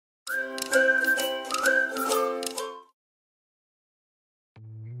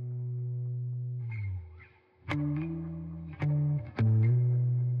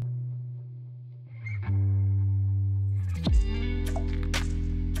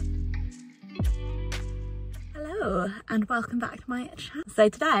Hello and welcome back to my channel. So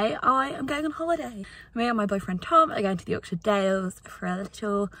today I am going on holiday. Me and my boyfriend Tom are going to the Yorkshire Dales for a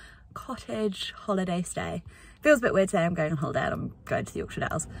little cottage holiday stay. Feels a bit weird to say I'm going on holiday and I'm going to the Yorkshire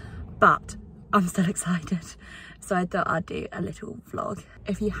Dales, but I'm still excited. So I thought I'd do a little vlog.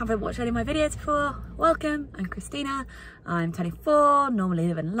 If you haven't watched any of my videos before, welcome. I'm Christina, I'm 24, normally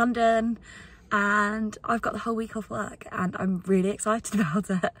live in London, and I've got the whole week off work and I'm really excited about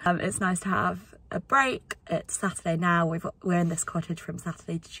it. It's nice to have a break. It's Saturday now. We're in this cottage from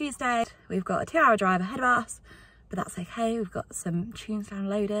Saturday to Tuesday. We've got a 2-hour drive ahead of us, but that's okay. We've got some tunes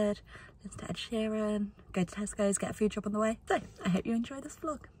downloaded, listen to Ed Sheeran, go to Tesco's, get a food shop on the way. So I hope you enjoy this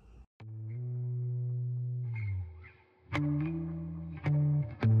vlog.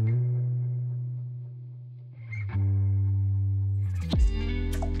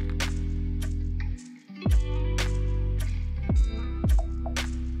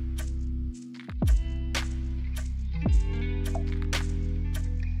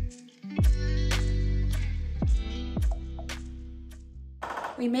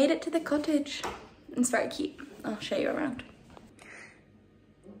 We made it to the cottage. It's very cute. I'll show you around.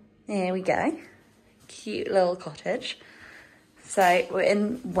 There we go. Cute little cottage. So we're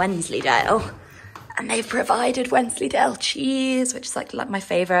in Wensleydale and they've provided Wensleydale cheese, which is like my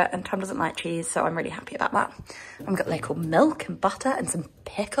favourite, and Tom doesn't like cheese, so I'm really happy about that. And we've got local milk and butter and some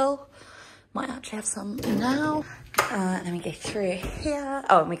pickle. Might actually have some now. And then we go through here.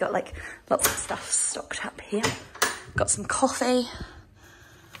 Oh, and we got like lots of stuff stocked up here. Got some coffee,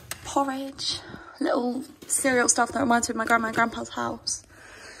 porridge, little cereal stuff that reminds me of my grandma and grandpa's house.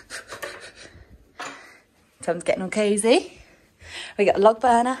 Tom's getting all cozy. We got a log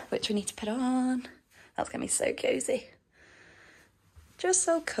burner, which we need to put on. That's gonna be so cozy. Just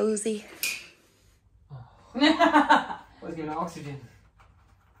so cozy. Oh. What's giving it oxygen?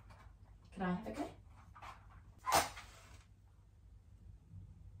 Can I have a go?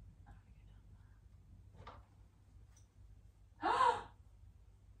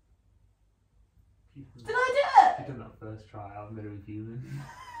 Did I do it? I did that first try. I'm going to review it.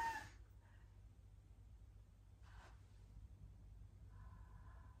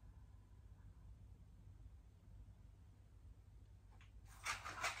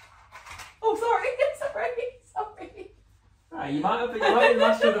 Oh, sorry. Sorry. Right, you might have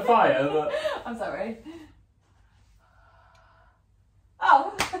mastered the fire, but I'm sorry.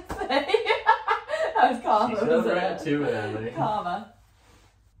 Oh, that was karma. she's over it too early. Karma.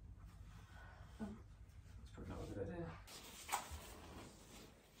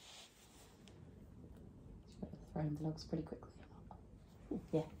 Throwing vlogs pretty quickly.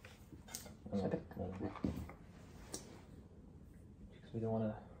 Yeah. Because we don't want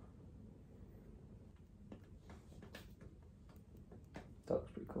to. That looks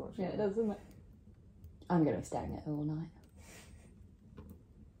pretty cool. Actually. Yeah, it does, doesn't it? I'm going to be staring at it all night.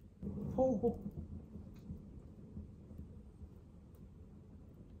 Oh.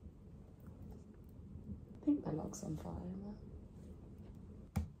 I think the log's on fire in there.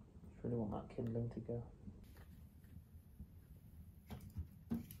 Just really want that kindling to go.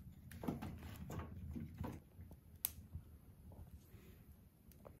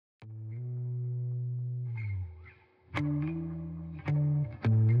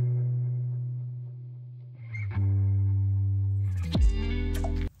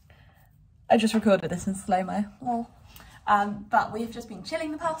 I just recorded this in slow-mo, lol. But we've just been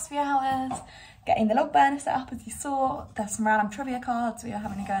chilling the past few hours, getting the log burner set up as you saw. There's some random trivia cards, we are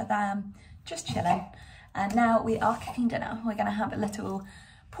having a go at them, just chilling. And now we are cooking dinner. We're gonna have a little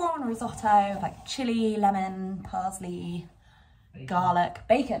prawn risotto, like chilli, lemon, parsley, garlic,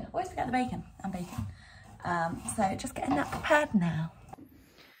 bacon. Always forget the bacon, and bacon. So just getting that prepared now.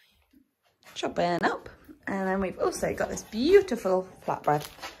 Chopping up. And then we've also got this beautiful flatbread.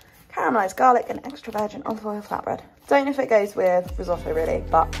 Caramelised garlic and extra virgin olive oil flatbread. Don't know if it goes with risotto really,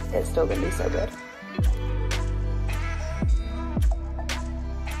 but it's still going to be so good.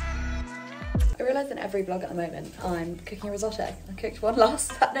 I realise in every vlog at the moment I'm cooking a risotto. I cooked one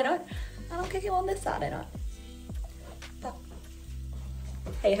last Saturday night and I'm cooking one this Saturday night. But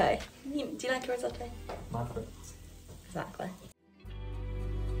hey ho. Do you like a risotto? My favorite. Exactly.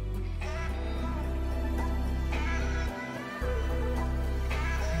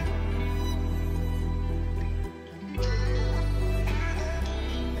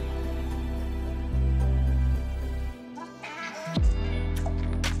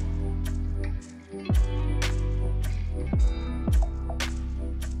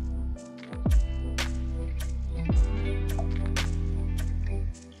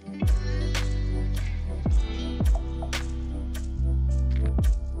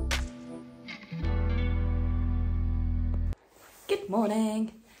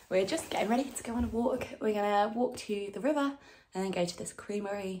 morning. We're just getting ready to go on a walk. We're gonna walk to the river and then go to this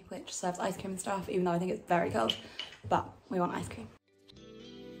creamery which serves ice cream and stuff, even though I think it's very cold, but we want ice cream.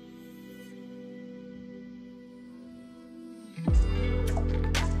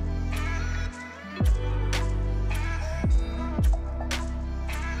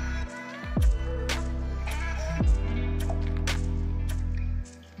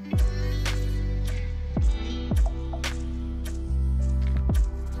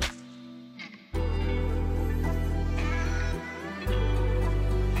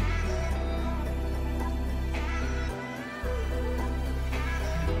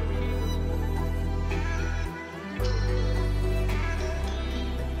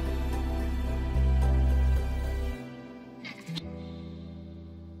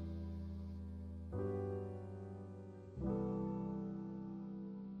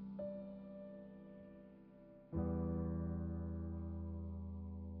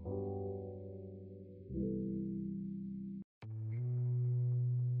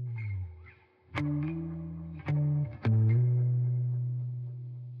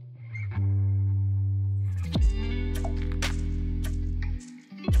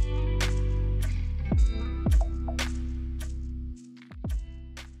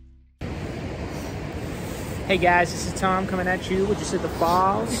 Hey guys, this is Tom coming at you. We just hit the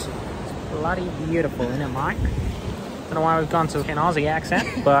falls. It's bloody beautiful, isn't it, Mike? Don't know why we've gone to an Aussie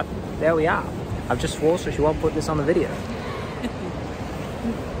accent, but there we are. I've just swore, so she won't put this on the video.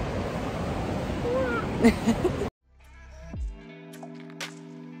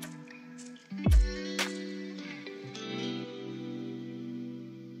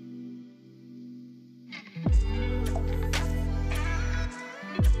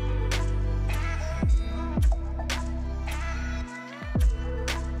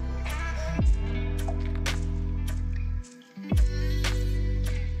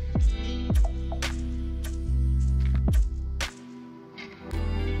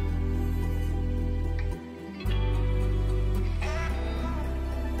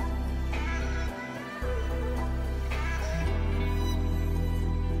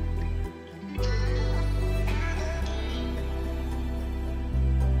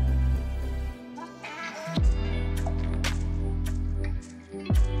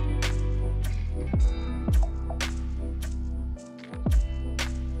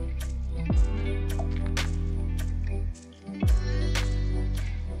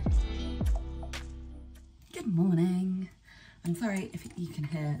 Good morning. I'm sorry if you can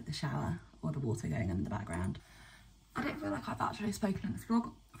hear the shower or the water going on in the background. I don't feel like I've actually spoken in this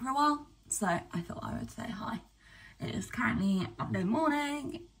vlog for a while, so I thought I would say hi. It is currently Monday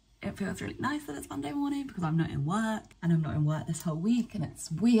morning. It feels really nice that it's Monday morning because I'm not in work, and I'm not in work this whole week, and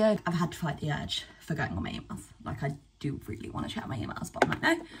it's weird. I've had to fight the urge for going on my emails. Like, I do really want to check my emails, but I'm like,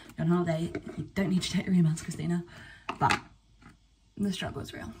 no, you're on holiday, you don't need to check your emails, Christina. But the struggle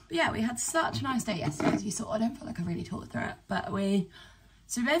is real. But yeah, we had such a nice day yesterday, as you saw. I don't feel like I really talked through it, but so we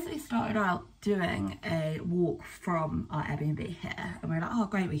basically started out doing a walk from our Airbnb here, and we were like, oh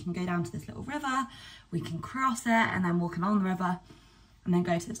great, we can go down to this little river, we can cross it and then walk along the river and then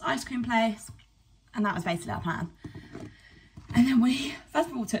go to this ice cream place, and that was basically our plan. And then we first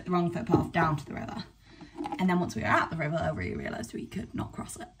of all took the wrong footpath down to the river, and then once we were at the river we realised we could not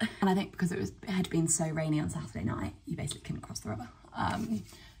cross it. And I think because it had been so rainy on Saturday night, you basically couldn't cross the river.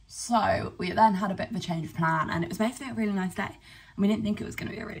 So we then had a bit of a change of plan, and it was basically a really nice day. And we didn't think it was going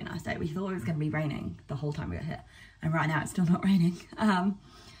to be a really nice day. We thought it was going to be raining the whole time we were here, and right now it's still not raining.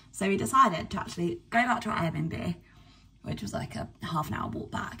 So we decided to actually go back to our Airbnb, which was like a half-an-hour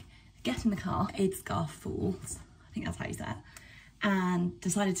walk back, get in the car, Scarf Falls, I think that's how you say it, and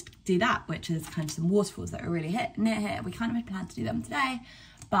decided to do that, which is kind of some waterfalls that are really near here. We kind of had planned to do them today,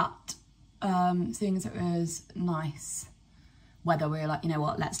 but seeing as it was nice weather, we were like, you know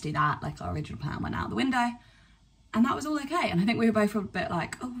what, let's do that. Like, our original plan went out the window, and that was all okay. And I think we were both a bit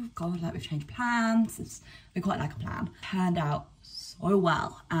like, oh god, like, we've changed plans. We quite like a plan. Turned out so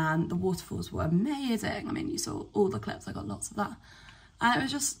well, and the waterfalls were amazing. I mean, you saw all the clips, I got lots of that, and it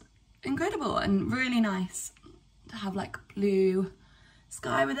was just incredible and really nice to have like blue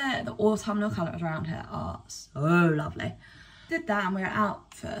sky with it. The autumnal colours around here are so lovely. Did that, and we were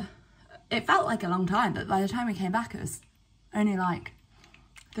out for, it felt like a long time, but by the time we came back it was only like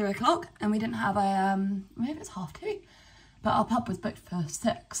 3 o'clock, and we didn't have a, maybe it's 2:30, but our pub was booked for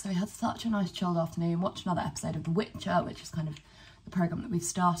 6, so we had such a nice chilled afternoon, watched another episode of The Witcher, which is kind of the programme that we've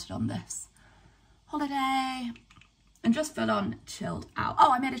started on this holiday, and just full on chilled out.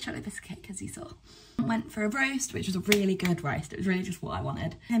 Oh, I made a chocolate biscuit cake, as you saw. Went for a roast, which was a really good roast. It was really just what I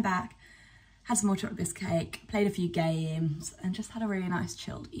wanted. Came back, had some more chocolate biscuit cake, played a few games, and just had a really nice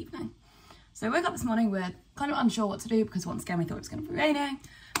chilled evening. So we woke up this morning, we're kind of unsure what to do because once again we thought it was going to be raining,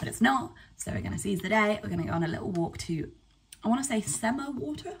 but it's not. So we're going to seize the day. We're going to go on a little walk to, I want to say Sema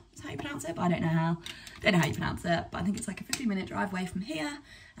Water, is how you pronounce it, but I don't know how you pronounce it, but I think it's like a 15-minute drive away from here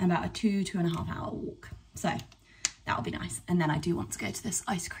and about a 2.5 hour walk. So that'll be nice. And then I do want to go to this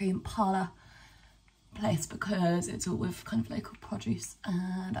ice cream parlour place because it's all with kind of local produce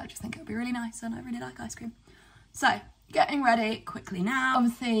and I just think it'll be really nice and I really like ice cream. So getting ready quickly now.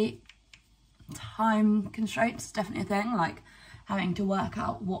 Obviously time constraints is definitely a thing, like having to work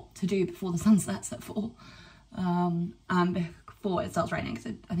out what to do before the sun sets at 4 and before it starts raining,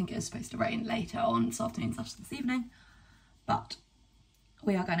 because I think it is supposed to rain later on this afternoon / this evening. But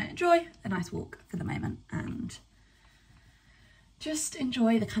we are going to enjoy a nice walk for the moment and just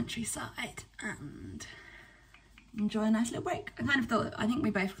enjoy the countryside and enjoy a nice little break. I think we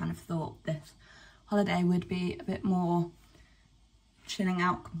both kind of thought this holiday would be a bit more chilling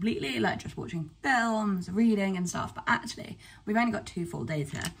out completely, like just watching films, reading and stuff, but actually we've only got 2 full days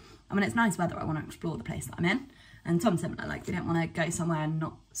here. I mean, it's nice weather, I want to explore the place that I'm in, and Tom's similar, like we don't want to go somewhere and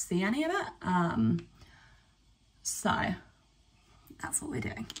not see any of it. So that's what we're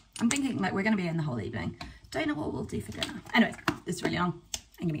doing. I'm thinking like we're going to be in the whole evening. Don't know what we'll do for dinner. Anyways, this is really long.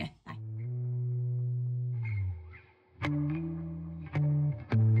 I'm gonna go. Bye.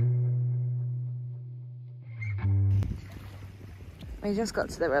 We just got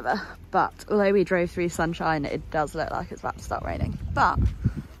to the river, but although we drove through sunshine, it does look like it's about to start raining. But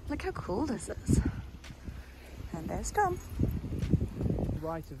look how cool this is. And there's Tom.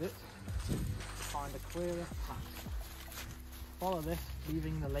 Right of it, find a clearer path. Follow this,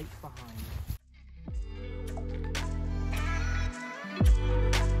 leaving the lake behind.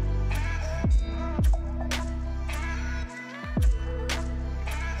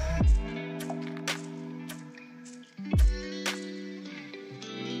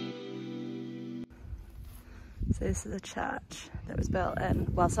 So this is a church that was built in,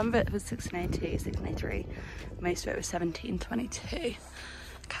 well, some of it was 1682, 1683, most of it was 1722.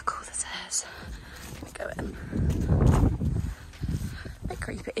 Look how cool this is. Let me go in. A bit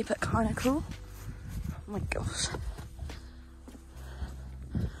creepy, but kind of cool. Oh my gosh.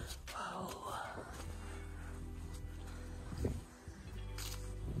 Whoa.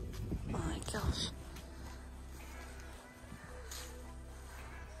 My gosh.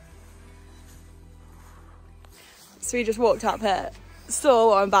 So we just walked up here,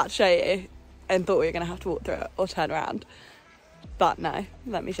 saw what I'm about to show you, and thought we were going to have to walk through it or turn around. But no,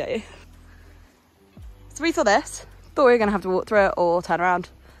 let me show you. So we saw this, thought we were going to have to walk through it or turn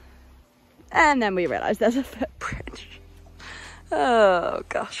around. And then we realised there's a footbridge. Oh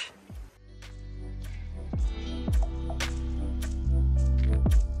gosh.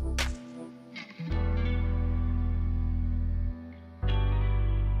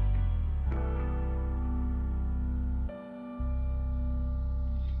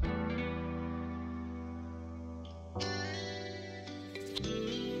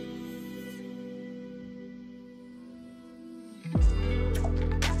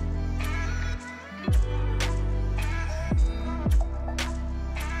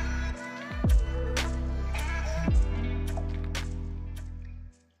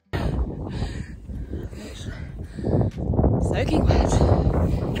 Soaking wet.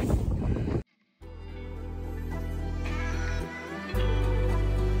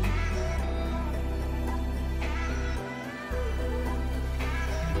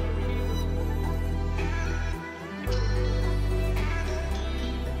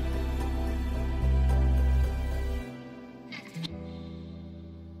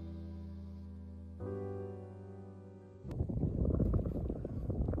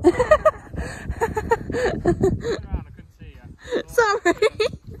 Sorry.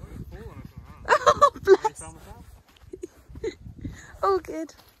 Oh, bless. Oh,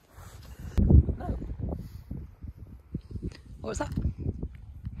 good. No. What was that?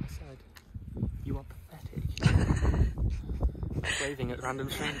 I said, you are pathetic. Waving at random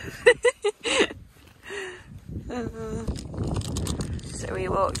strangers. So we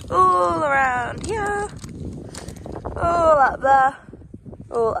walked all around here, all up there,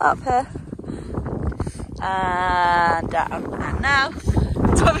 all up here, and down. And now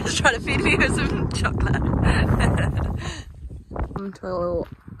Tom is trying to feed me with some chocolate. To a little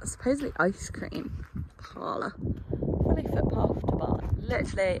supposedly ice cream parlour. Funny footpath to bar.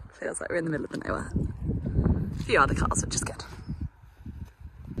 Literally feels like we're in the middle of nowhere. A few other cars, which is good.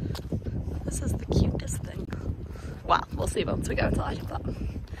 This is the cutest thing. Well, we'll see once we go inside, but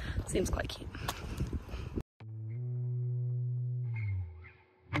seems quite cute.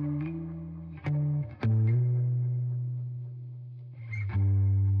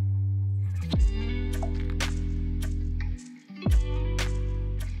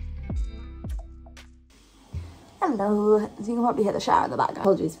 Hello, so you can probably hear the shower in the background.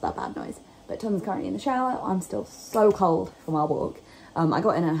 Apologies for that bad noise. But Tom's currently in the shower. I'm still so cold from our walk. I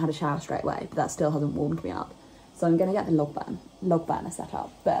got in and had a shower straight away, but that still hasn't warmed me up. So I'm gonna get the log burner set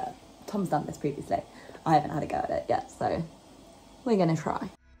up, but Tom's done this previously. I haven't had a go at it yet, so we're gonna try.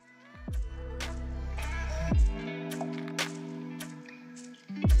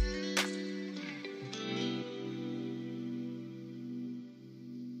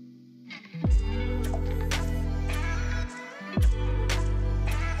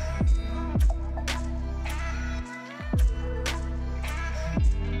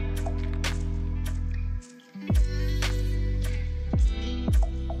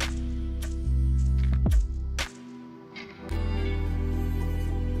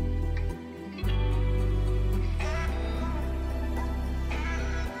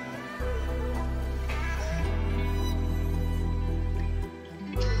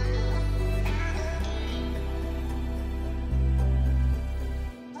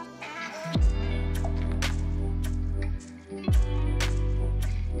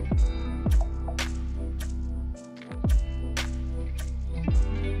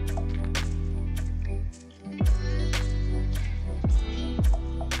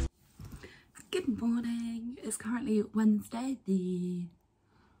 Good morning. It's currently Wednesday, the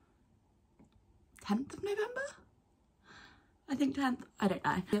 10th of November? I think 10th, I don't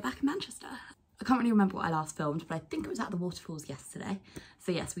know. We're back in Manchester. I can't really remember what I last filmed, but I think it was at the waterfalls yesterday.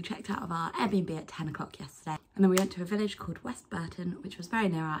 So yes, we checked out of our Airbnb at 10 o'clock yesterday. And then we went to a village called West Burton, which was very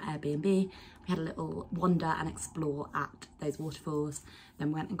near our Airbnb. We had a little wander and explore at those waterfalls. Then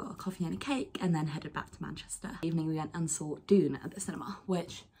we went and got a coffee and a cake and then headed back to Manchester. Evening we went and saw Dune at the cinema,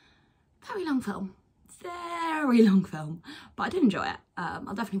 which, very long film, but I did enjoy it.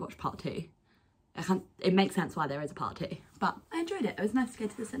 I'll definitely watch part 2. It makes sense why there is a part 2, but I enjoyed it. It was nice to go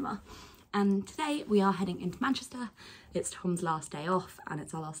to the cinema. And today we are heading into Manchester. It's Tom's last day off and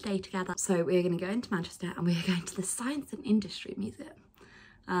it's our last day together. So we're going to go into Manchester and we're going to the Science and Industry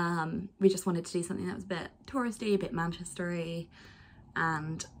Museum. We just wanted to do something that was a bit touristy, a bit Manchestery,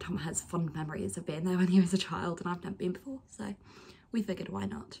 and Tom has fond memories of being there when he was a child and I've never been before, so we figured why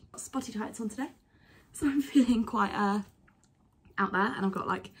not. Spotty tights on today, so I'm feeling quite out there, and I've got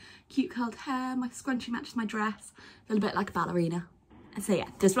like cute curled hair, my scrunchie matches my dress, feel a bit like a ballerina. So yeah,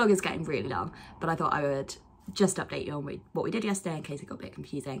 this vlog is getting really long, but I thought I would just update you on what we did yesterday in case it got a bit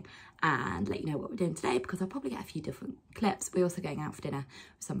confusing, and let you know what we're doing today, because I'll probably get a few different clips. We're also going out for dinner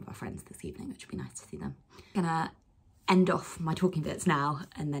with some of our friends this evening, which would be nice to see them. I'm gonna end off my talking bits now,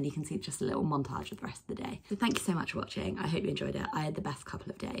 and then you can see just a little montage of the rest of the day. So thank you so much for watching. I hope you enjoyed it. I had the best couple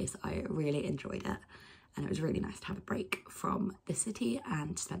of days. I really enjoyed it, and it was really nice to have a break from the city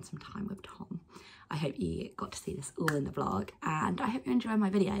and spend some time with Tom. I hope you got to see this all in the vlog, and I hope you enjoy my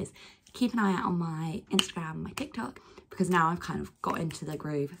videos. Keep an eye out on my Instagram, my TikTok, because now I've kind of got into the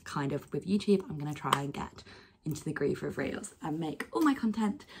groove kind of with YouTube. I'm going to try and get into the groove of Reels and make all my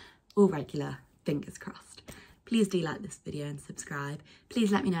content all regular, fingers crossed. Please do like this video and subscribe.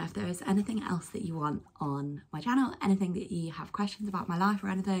 Please let me know if there is anything else that you want on my channel, anything that you have questions about my life or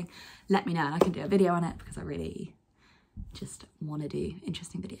anything, let me know and I can do a video on it, because I really just want to do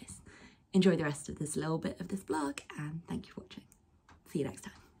interesting videos. Enjoy the rest of this little bit of this vlog, and thank you for watching. See you next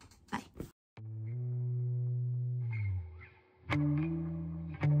time. Bye.